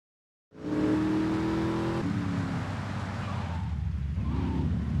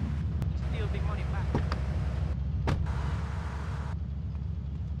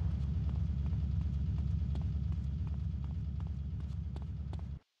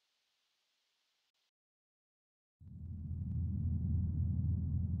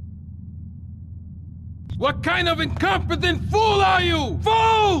What kind of incompetent fool are you?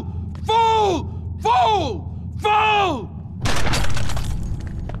 Fool! Fool! Fool! Fool!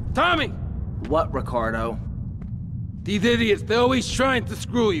 Tommy! What, Ricardo? These idiots, they're always trying to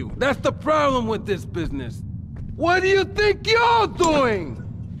screw you. That's the problem with this business. What do you think you're doing?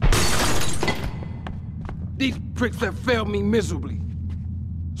 These pricks have failed me miserably.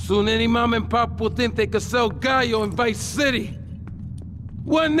 Soon any mom and pop will think they could sell Gallo in Vice City.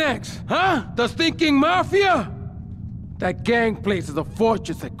 What next, huh? The stinking mafia? That gang place is a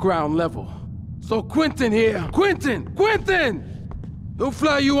fortress at ground level. So Quentin here, Quentin! He'll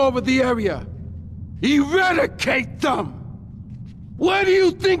fly you over the area. Eradicate them! What do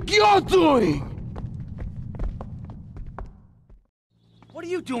you think you're doing? What are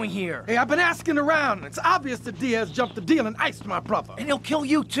you doing here? Hey, I've been asking around. It's obvious that Diaz jumped the deal and iced my brother. And he'll kill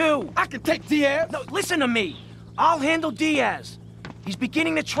you too. I can take Diaz. No, listen to me. I'll handle Diaz. He's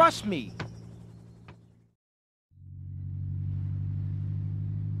beginning to trust me.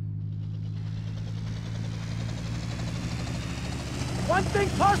 One thing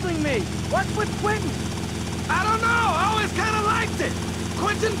puzzling me. What's with Quentin? I don't know. I always kind of liked it.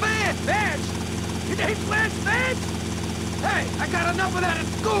 Quentin Vance. Vance? Your name's Lance Vance? Hey, I got enough of that at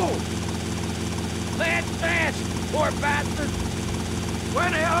school. Lance Vance, poor bastard.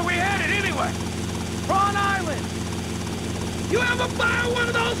 Where the hell are we headed anyway? Prawn Island. You ever buy one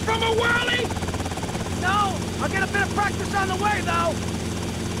of those from a whirly? No, I'll get a bit of practice on the way, though.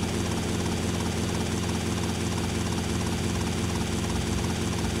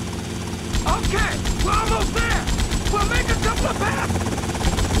 Okay, we're almost there. We'll make a couple of passes.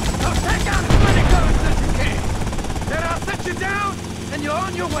 Now take out as many guns as you can. Then I'll set you down, and you're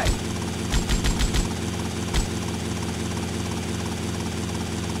on your way.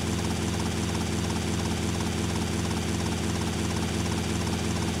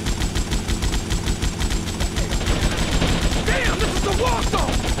 Damn, this is the war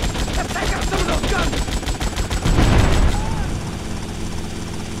zone! Let's take out some of those guns!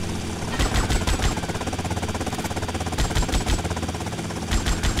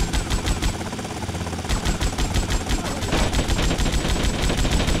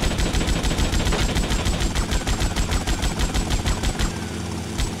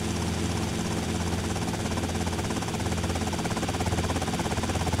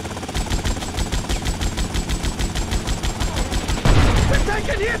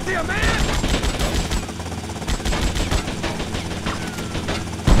 Taking hits here, man!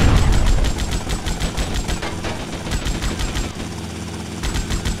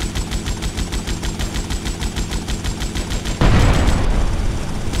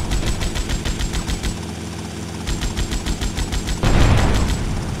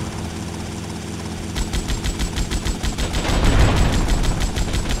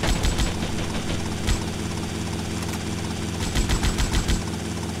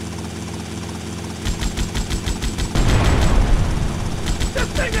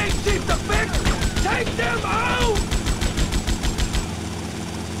 Take them out!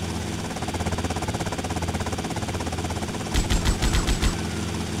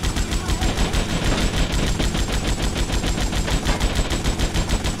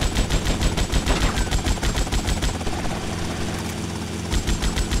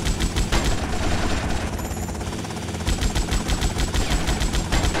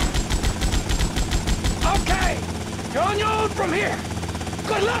 Okay, you're on your own from here.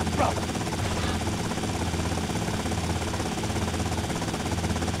 Good luck, brother.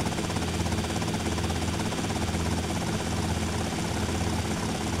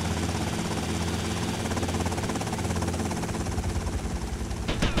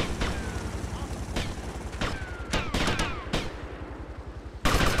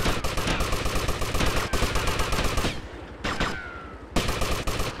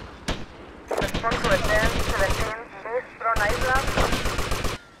 Respond to a 10-17 East Front Island.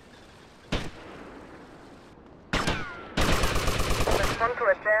 Respond to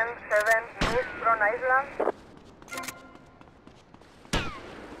a 10-7 East Front Island.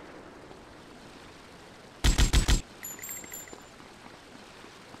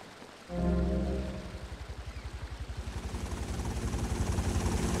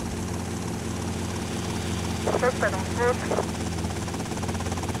 Suspect on foot.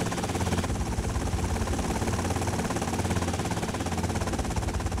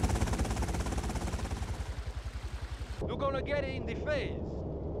 You're gonna get it in the face.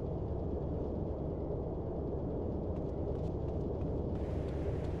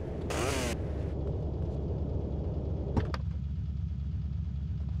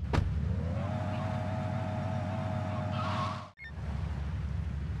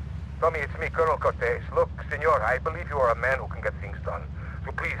 Tommy, it's me, Colonel Cortez. Look, senor, I believe you are a man who can get things done.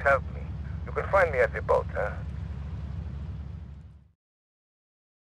 So please help me. You can find me at the boat, huh?